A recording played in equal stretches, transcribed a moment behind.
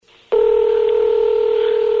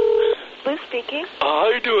Lou speaking. How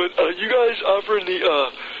you doing? You guys offering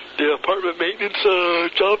the apartment maintenance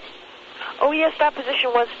job? Oh, yes, that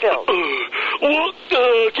position was filled. Well,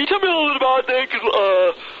 can you tell me a little bit about that? Because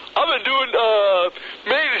I've been doing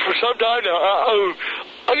maintenance for some time now.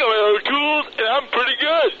 I got my own tools, and I'm pretty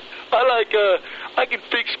good. I can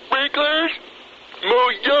fix sprinklers, mow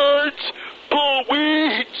yards, pull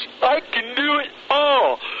weeds. I can do it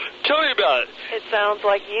all. Tell me about it. It sounds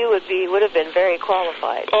like you would have been very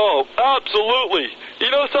qualified. Oh, absolutely.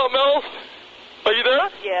 You know something else? Are you there?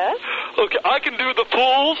 Yes. Okay, I can do the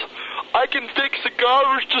pools. I can fix the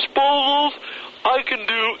garbage disposals. I can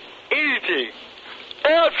do anything.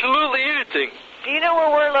 Absolutely anything. Do you know where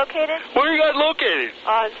we're located? Where are you guys located?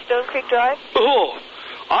 On Stone Creek Drive. Oh,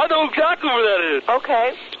 I know exactly where that is.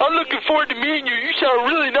 Okay. I'm looking forward to meeting you. You sound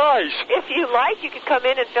really nice. If you like, you could come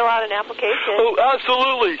in and fill out an application. Oh,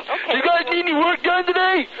 absolutely. Okay. Do you guys need any work done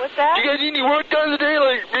today? What's that? Do you guys need any work done today,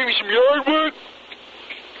 like maybe some yard work?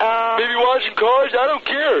 Maybe washing cars? I don't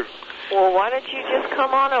care. Well, why don't you just come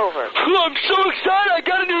on over? I'm so excited. I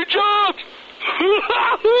got a new job.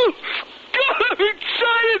 God, I'm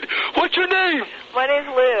excited. What's your name? My name's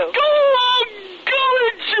Lou. Go on, go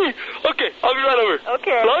and see. Okay, I'll be right over.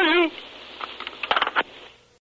 Okay. Love you.